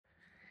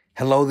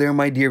Hello there,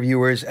 my dear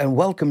viewers, and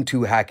welcome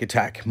to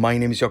attaQ. My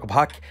name is Jakob.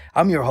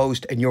 I'm your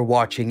host, and you're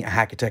watching a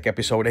attaQ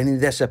episode. And in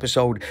this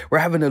episode, we're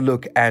having a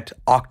look at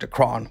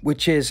Octachron,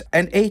 which is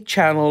an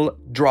 8-channel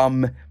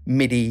drum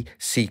MIDI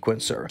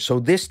sequencer. So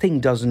this thing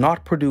does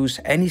not produce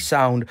any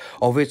sound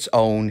of its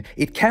own.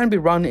 It can be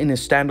run in a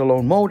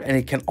standalone mode, and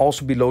it can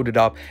also be loaded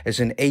up as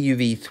an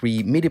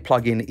AUv3 MIDI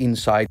plugin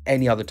inside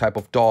any other type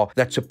of DAW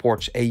that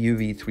supports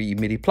AUv3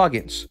 MIDI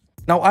plugins.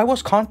 Now, I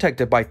was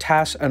contacted by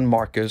Taz and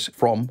Marcus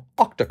from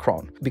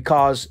Octachron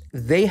because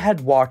they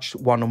had watched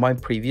one of my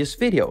previous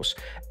videos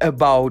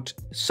about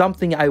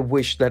something I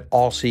wish that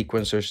all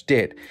sequencers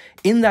did.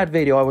 In that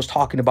video, I was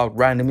talking about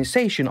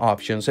randomization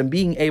options and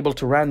being able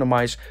to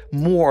randomize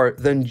more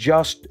than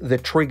just the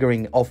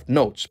triggering of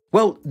notes.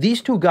 Well,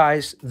 these two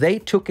guys, they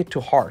took it to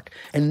heart,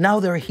 and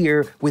now they're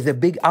here with a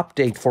big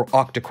update for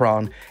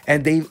Octachron,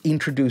 and they've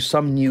introduced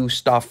some new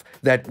stuff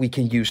that we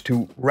can use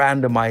to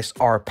randomize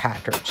our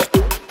patterns.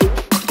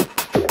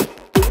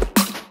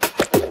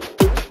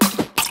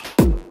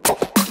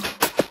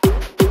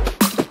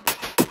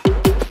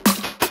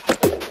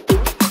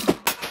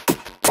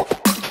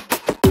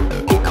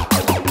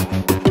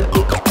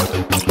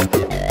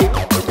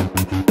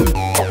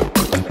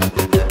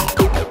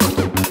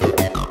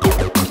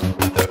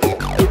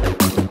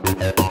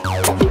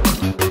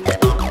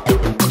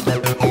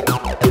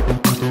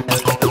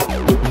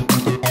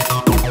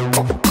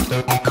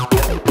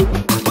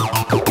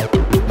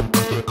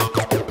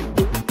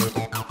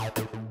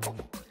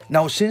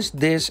 Now, since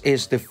this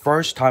is the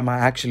first time I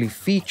actually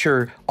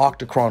feature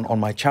Octachron on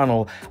my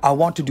channel, I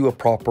want to do a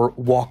proper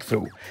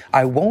walkthrough.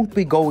 I won't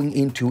be going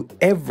into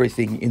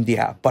everything in the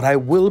app, but I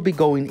will be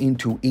going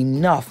into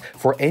enough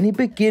for any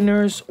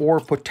beginners or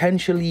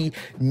potentially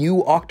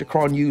new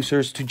Octachron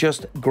users to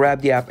just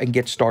grab the app and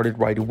get started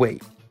right away.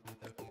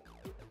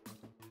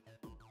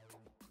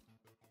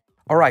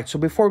 Alright, so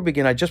before we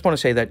begin, I just want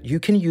to say that you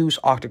can use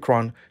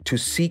Octachron to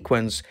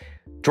sequence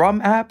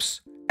drum apps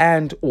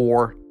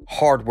and/or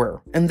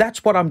hardware, and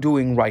that's what I'm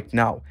doing right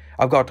now.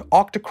 I've got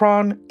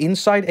Octachron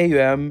inside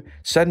AUM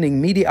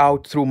sending MIDI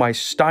out through my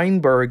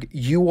Steinberg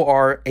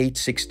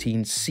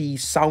UR816C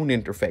sound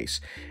interface,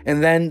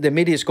 and then the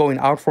MIDI is going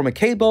out from a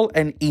cable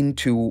and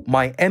into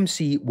my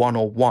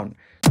MC101.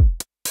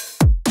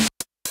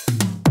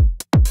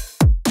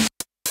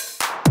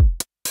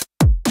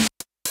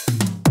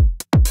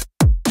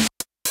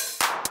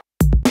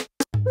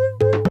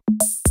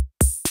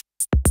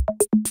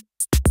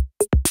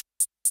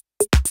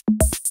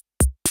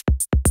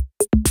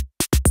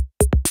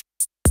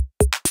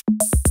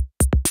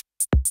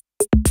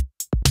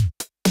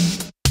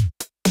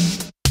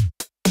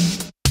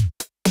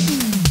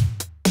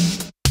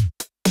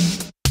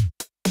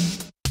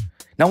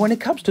 Now, when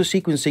it comes to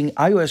sequencing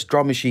iOS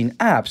drum machine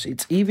apps,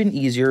 it's even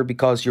easier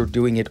because you're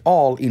doing it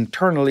all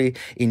internally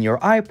in your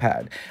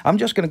iPad. I'm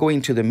just going to go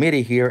into the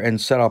MIDI here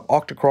and set up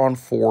Octachron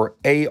for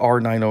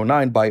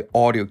AR909 by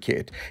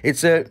AudioKit.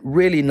 It's a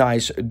really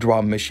nice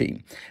drum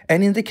machine.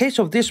 And in the case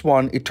of this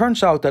one, it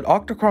turns out that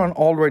Octachron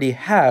already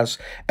has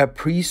a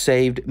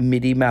pre-saved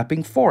MIDI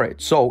mapping for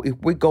it. So if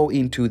we go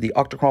into the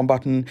Octachron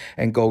button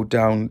and go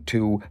down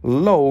to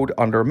load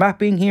under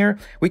mapping here,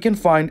 we can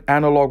find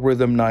analog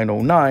rhythm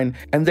 909,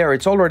 and there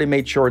it's already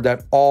made sure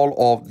that all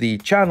of the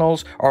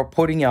channels are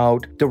putting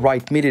out the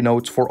right MIDI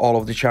notes for all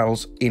of the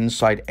channels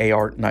inside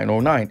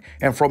AR909.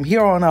 And from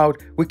here on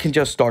out, we can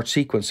just start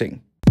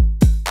sequencing.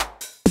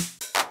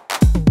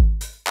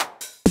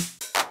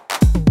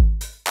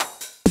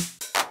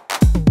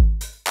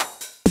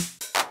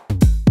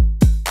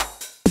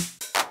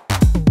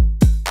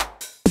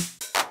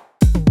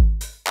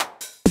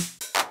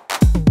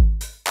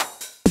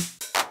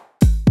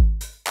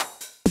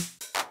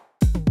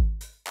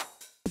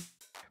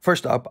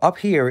 First up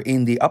here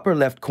in the upper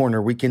left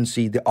corner, we can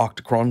see the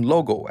Octachron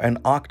logo, an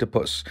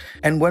octopus.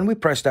 And when we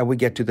press that, we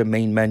get to the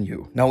main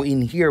menu. Now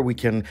in here, we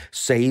can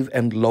save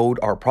and load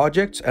our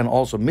projects and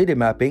also MIDI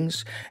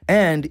mappings.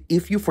 And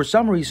if you for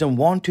some reason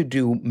want to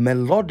do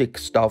melodic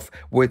stuff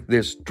with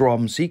this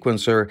drum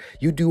sequencer,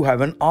 you do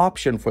have an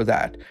option for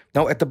that.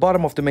 Now at the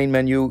bottom of the main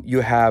menu,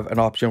 you have an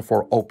option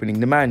for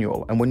opening the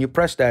manual. And when you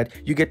press that,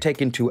 you get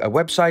taken to a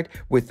website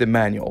with the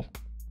manual.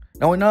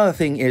 Now, another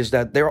thing is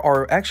that there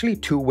are actually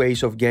two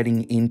ways of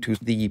getting into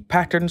the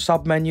pattern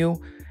submenu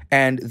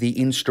and the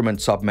instrument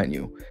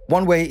submenu.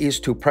 One way is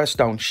to press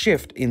down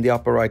Shift in the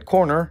upper right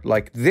corner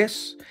like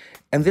this,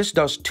 and this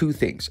does two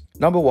things.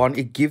 Number one,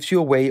 it gives you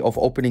a way of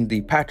opening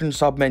the pattern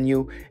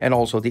submenu and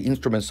also the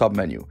instrument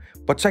submenu.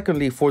 But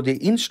secondly, for the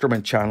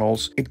instrument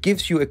channels, it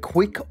gives you a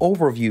quick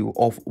overview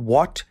of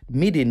what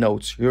MIDI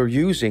notes you're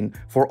using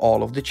for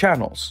all of the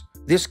channels.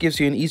 This gives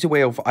you an easy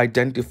way of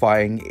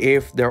identifying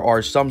if there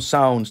are some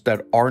sounds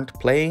that aren't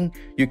playing.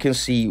 You can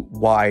see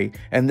why,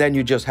 and then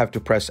you just have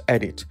to press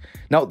edit.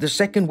 Now, the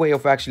second way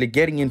of actually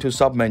getting into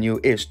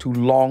submenu is to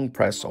long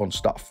press on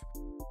stuff.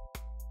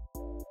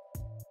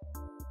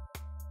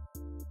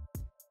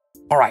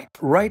 Alright,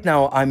 right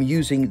now I'm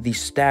using the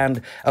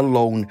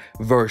standalone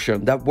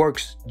version that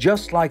works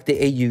just like the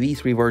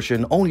AUv3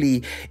 version,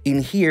 only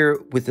in here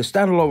with the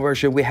standalone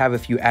version we have a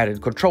few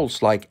added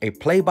controls like a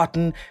play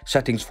button,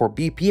 settings for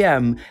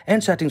BPM,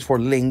 and settings for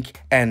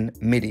link and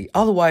MIDI.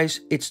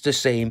 Otherwise, it's the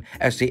same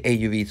as the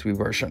AUv3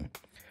 version.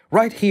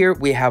 Right here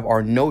we have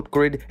our note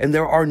grid, and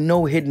there are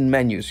no hidden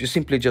menus. You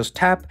simply just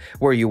tap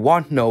where you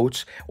want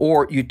notes,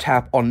 or you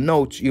tap on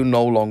notes you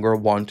no longer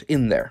want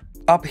in there.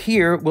 Up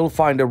here, we'll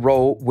find a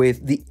row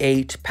with the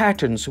 8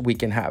 patterns we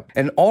can have,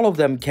 and all of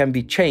them can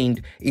be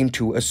chained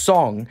into a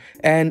song.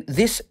 And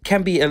this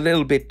can be a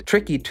little bit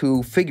tricky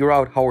to figure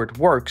out how it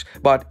works,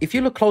 but if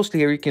you look closely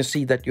here, you can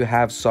see that you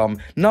have some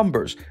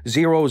numbers,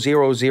 0,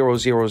 0, 0,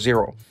 0,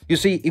 0. You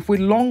see, if we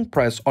long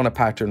press on a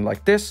pattern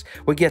like this,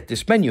 we get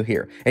this menu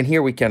here, and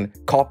here we can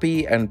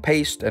copy and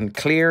paste and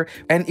clear.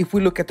 And if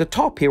we look at the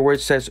top here where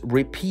it says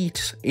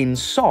repeats in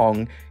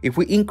song, if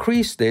we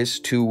increase this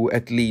to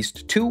at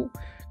least 2,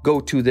 go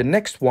to the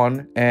next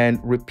one and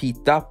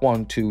repeat that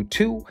one to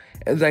 2,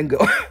 and then go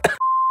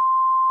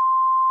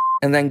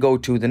and then go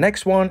to the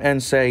next one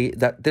and say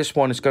that this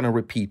one is going to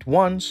repeat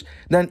once.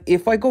 Then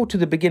if I go to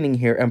the beginning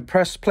here and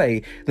press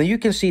play, then you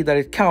can see that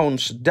it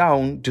counts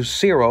down to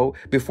 0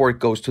 before it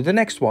goes to the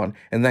next one,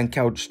 and then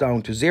counts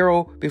down to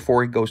 0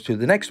 before it goes to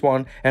the next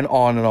one, and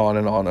on and on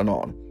and on and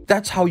on.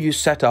 That's how you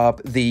set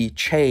up the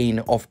chain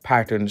of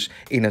patterns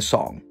in a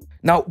song.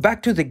 Now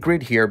back to the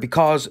grid here,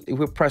 because if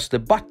we press the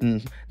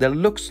button that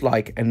looks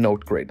like a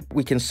note grid,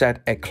 we can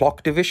set a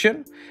clock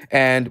division,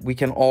 and we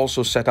can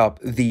also set up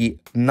the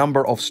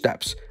number of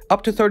steps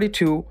up to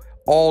 32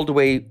 all the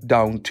way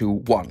down to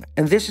 1.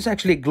 And this is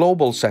actually a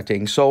global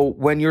setting, so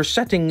when you're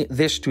setting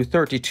this to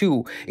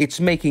 32, it's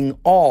making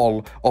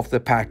all of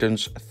the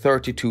patterns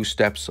 32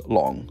 steps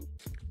long.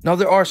 Now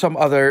there are some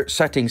other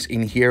settings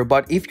in here,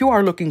 but if you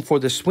are looking for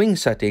the swing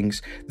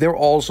settings, they're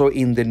also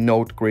in the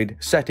note grid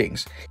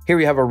settings. Here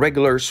you have a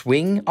regular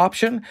swing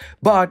option,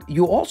 but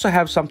you also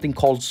have something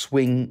called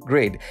swing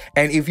grid.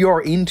 And if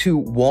you're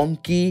into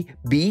wonky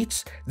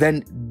beats,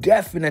 then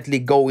definitely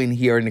go in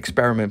here and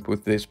experiment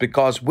with this,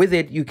 because with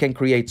it you can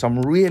create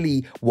some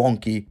really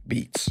wonky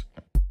beats.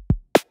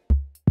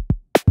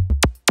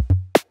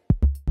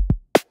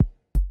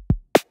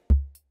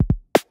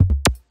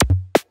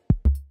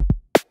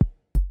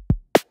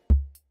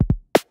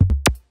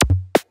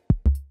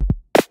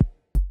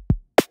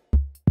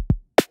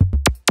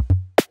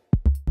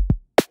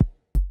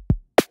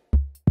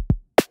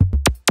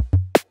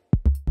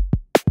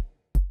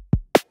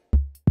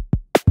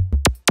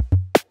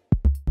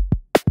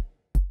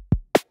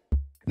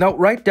 Now,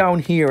 right down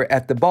here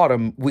at the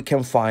bottom, we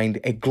can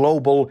find a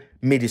global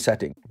MIDI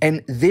setting.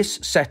 And this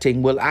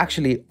setting will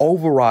actually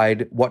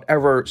override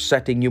whatever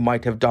setting you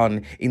might have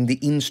done in the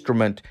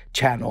instrument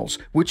channels,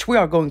 which we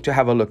are going to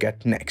have a look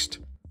at next.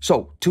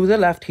 So, to the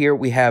left here,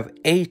 we have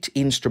 8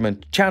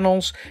 instrument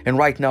channels, and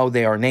right now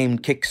they are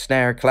named kick,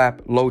 snare,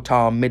 clap, low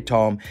tom, mid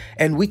tom,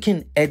 and we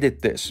can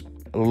edit this.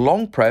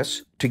 Long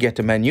press to get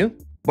the menu.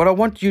 What I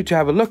want you to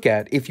have a look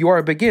at, if you are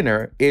a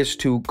beginner, is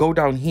to go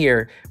down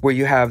here where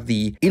you have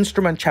the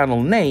instrument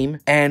channel name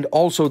and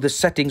also the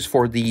settings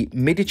for the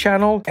MIDI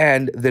channel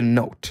and the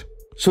note.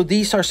 So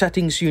these are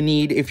settings you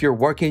need if you're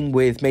working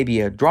with maybe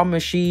a drum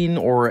machine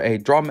or a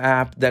drum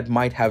app that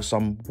might have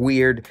some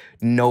weird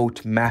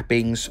note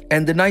mappings.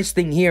 And the nice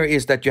thing here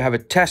is that you have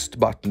a test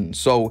button.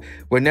 So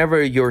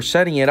whenever you're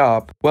setting it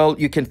up, well,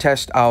 you can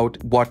test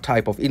out what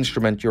type of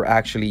instrument you're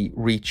actually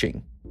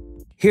reaching.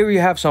 Here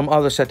you have some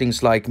other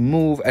settings like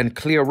move and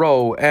clear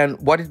row, and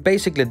what it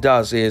basically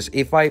does is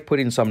if I put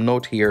in some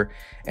note here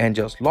and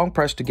just long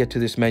press to get to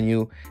this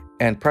menu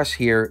and press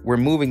here, we're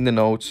moving the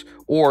notes,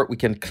 or we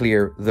can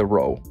clear the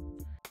row.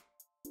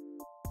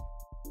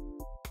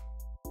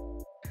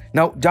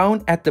 Now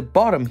down at the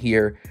bottom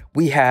here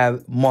we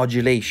have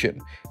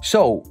modulation.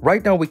 So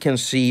right now we can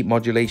see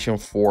modulation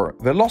for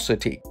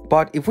velocity,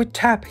 but if we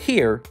tap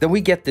here, then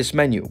we get this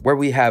menu where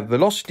we have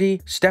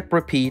velocity, step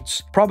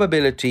repeats,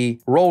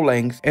 probability, row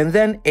length, and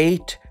then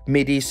 8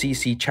 MIDI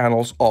CC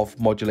channels of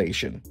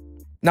modulation.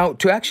 Now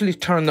to actually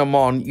turn them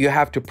on, you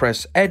have to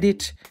press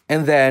edit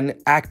and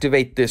then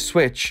activate this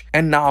switch,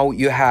 and now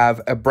you have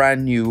a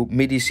brand new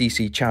MIDI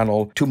CC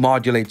channel to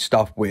modulate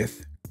stuff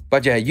with.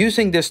 But yeah,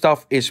 using this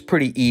stuff is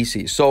pretty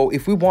easy. So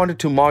if we wanted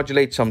to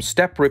modulate some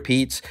step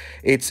repeats,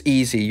 it's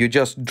easy. You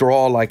just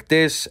draw like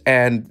this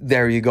and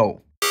there you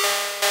go.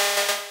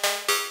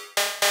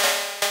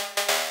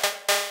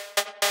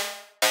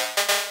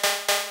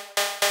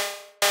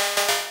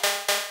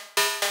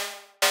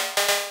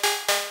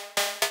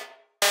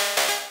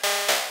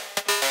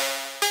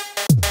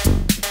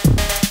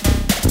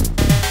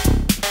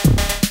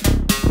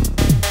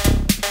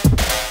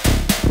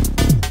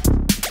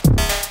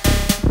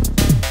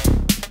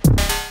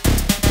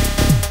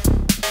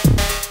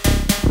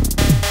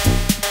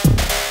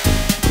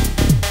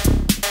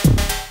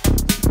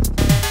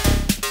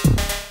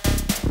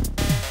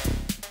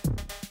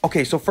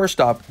 Okay, so first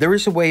up, there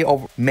is a way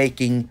of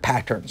making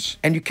patterns.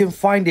 And you can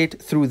find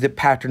it through the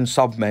pattern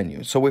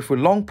submenu. So if we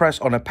long press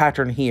on a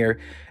pattern here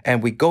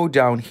and we go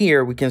down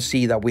here, we can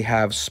see that we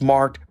have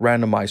Smart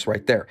Randomize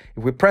right there.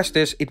 If we press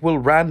this, it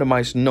will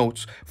randomize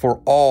notes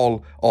for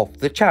all of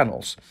the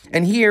channels.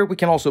 And here we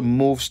can also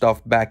move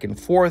stuff back and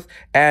forth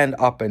and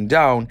up and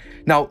down.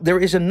 Now, there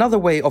is another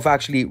way of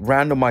actually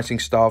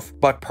randomizing stuff,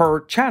 but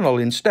per channel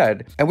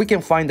instead. And we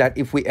can find that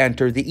if we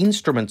enter the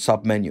instrument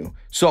submenu.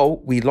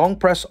 So we long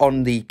press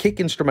on the kick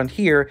instrument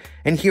here,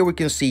 and here we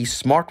can see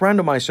Smart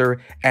Randomizer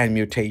and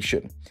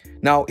Mutation.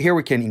 Now here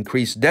we can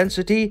increase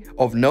density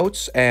of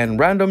notes and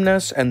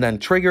randomness and then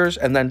triggers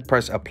and then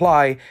press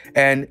apply.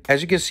 And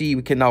as you can see,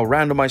 we can now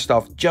randomize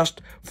stuff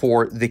just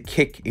for the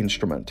kick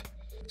instrument.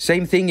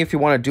 Same thing if you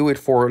want to do it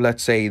for,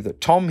 let's say, the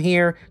tom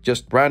here,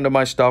 just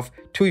randomize stuff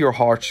to your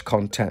heart's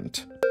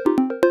content.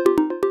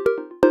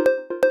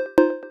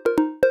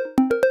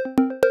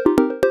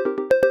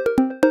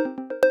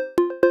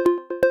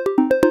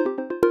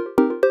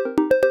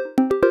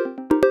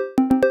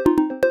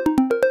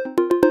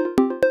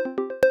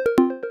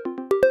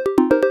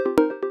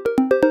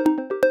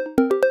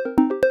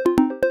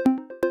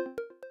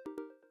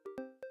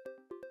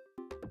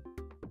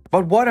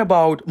 But what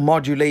about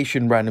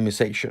modulation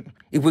randomization?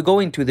 If we go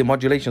into the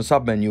modulation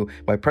submenu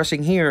by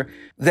pressing here,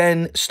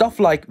 then stuff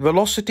like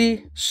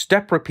velocity,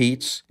 step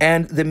repeats,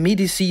 and the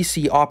MIDI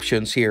CC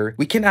options here,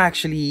 we can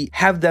actually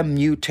have them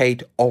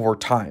mutate over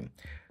time.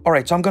 All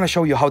right, so I'm going to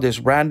show you how this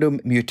random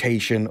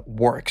mutation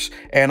works.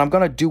 And I'm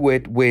going to do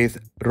it with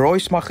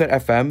Roismacher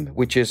FM,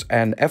 which is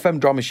an FM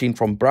drum machine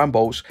from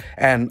Brambos,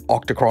 and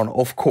Octachron,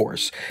 of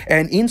course.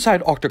 And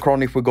inside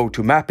Octachron, if we go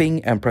to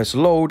mapping and press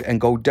load and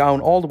go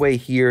down all the way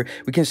here,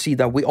 we can see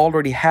that we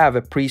already have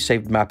a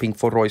pre-saved mapping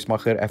for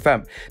Roismacher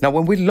FM. Now,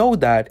 when we load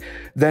that,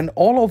 then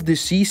all of the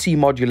CC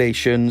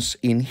modulations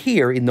in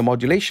here in the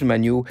modulation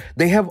menu,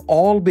 they have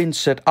all been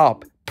set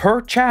up per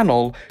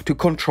channel to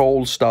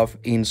control stuff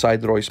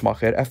inside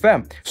Roismacher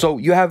FM. So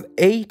you have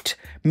 8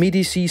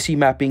 MIDI CC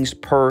mappings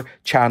per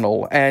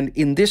channel. And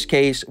in this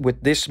case,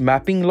 with this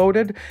mapping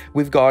loaded,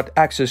 we've got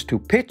access to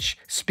pitch,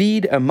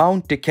 speed,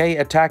 amount, decay,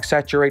 attack,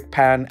 saturate,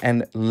 pan,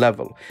 and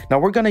level. Now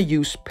we're going to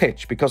use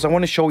pitch because I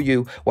want to show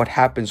you what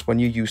happens when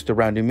you use the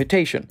random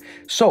mutation.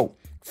 So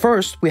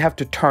first, we have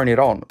to turn it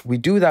on. We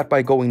do that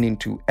by going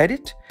into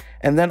Edit,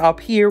 and then up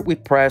here we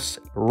press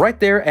right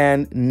there,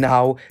 and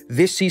now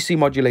this CC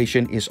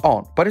modulation is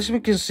on. But as we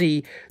can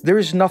see, there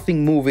is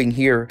nothing moving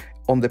here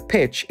on the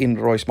pitch in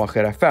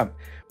Roismacher FM.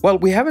 Well,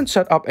 we haven't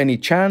set up any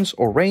chance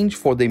or range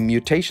for the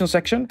mutation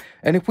section.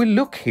 And if we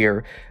look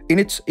here, in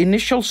its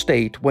initial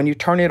state, when you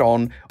turn it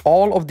on,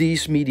 all of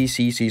these MIDI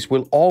CCs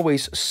will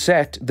always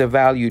set the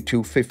value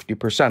to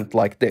 50%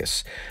 like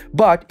this.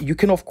 But you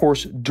can, of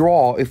course,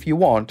 draw if you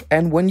want.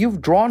 And when you've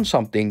drawn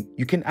something,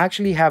 you can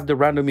actually have the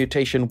random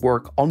mutation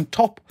work on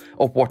top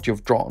of what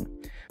you've drawn.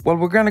 Well,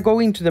 we're going to go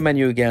into the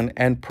menu again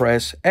and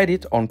press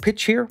Edit on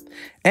pitch here.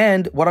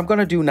 And what I'm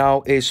going to do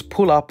now is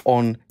pull up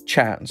on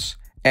chance.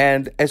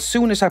 And as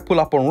soon as I pull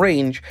up on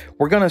range,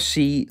 we're going to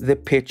see the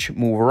pitch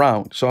move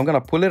around. So I'm going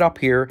to pull it up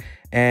here,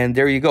 and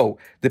there you go.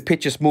 The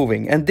pitch is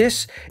moving. And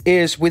this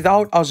is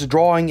without us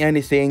drawing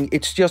anything.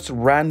 It's just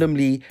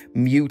randomly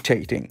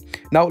mutating.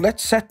 Now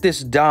let's set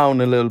this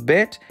down a little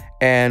bit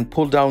and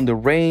pull down the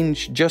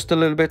range just a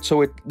little bit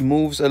so it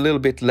moves a little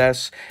bit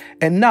less.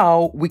 And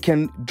now we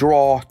can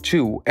draw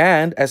too.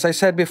 And as I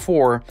said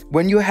before,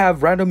 when you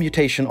have random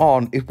mutation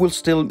on, it will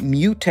still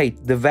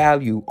mutate the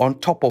value on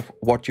top of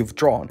what you've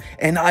drawn.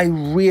 And I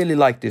really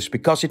like this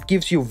because it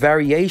gives you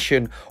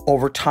variation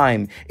over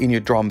time in your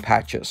drum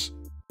patches.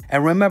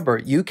 And remember,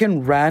 you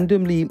can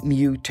randomly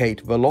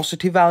mutate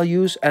velocity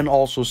values and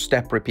also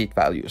step repeat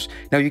values.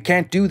 Now, you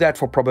can't do that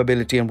for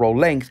probability and roll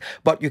length,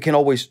 but you can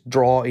always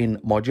draw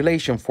in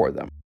modulation for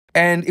them.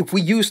 And if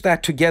we use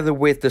that together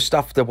with the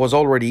stuff that was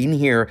already in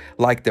here,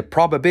 like the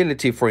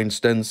probability, for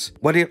instance,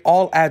 well, it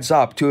all adds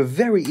up to a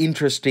very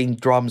interesting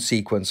drum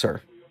sequencer.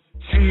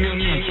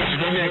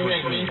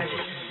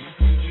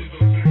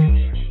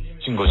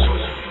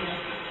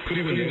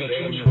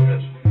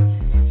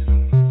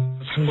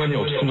 상관이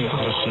없음을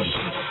알았습니다.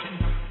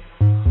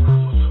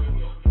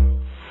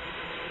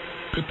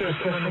 그때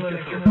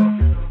하나님께서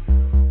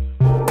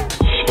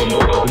 10원도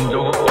받은 적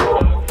없다.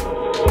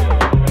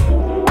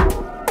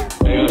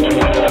 내가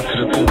정말 다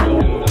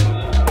들었던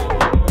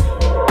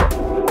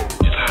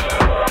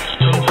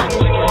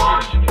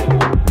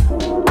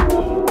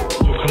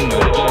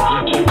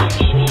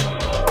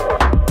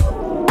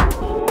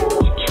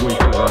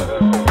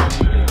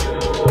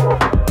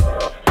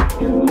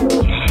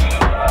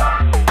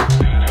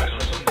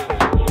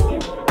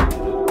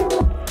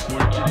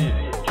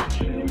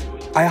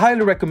I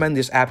highly recommend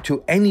this app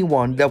to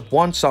anyone that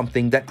wants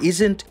something that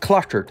isn't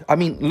cluttered. I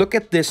mean, look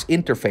at this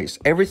interface.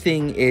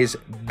 Everything is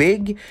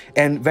big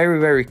and very,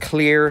 very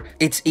clear.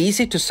 It's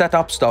easy to set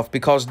up stuff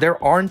because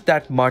there aren't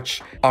that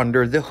much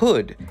under the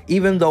hood,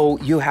 even though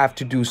you have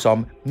to do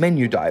some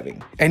menu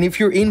diving. And if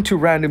you're into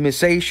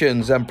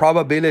randomizations and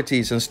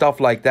probabilities and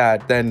stuff like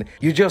that, then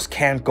you just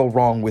can't go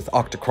wrong with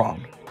Octachron.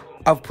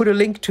 I've put a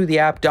link to the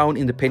app down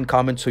in the pinned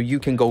comment so you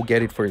can go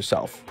get it for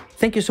yourself.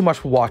 Thank you so much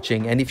for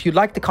watching, and if you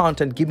liked the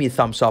content, give me a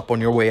thumbs up on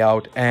your way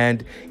out,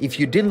 and if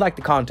you didn't like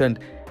the content,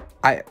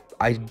 I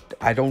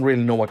don't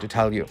really know what to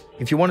tell you.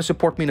 If you want to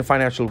support me in a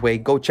financial way,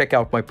 go check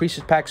out my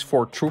preset packs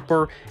for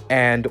Trooper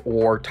and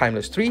or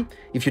Timeless 3.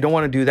 If you don't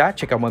want to do that,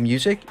 check out my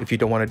music. If you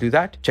don't want to do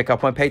that, check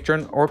out my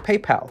Patreon or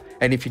PayPal.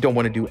 And if you don't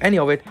want to do any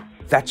of it,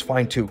 that's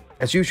fine too.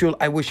 As usual,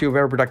 I wish you a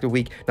very productive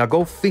week. Now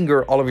go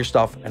finger all of your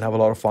stuff and have a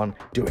lot of fun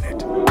doing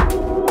it.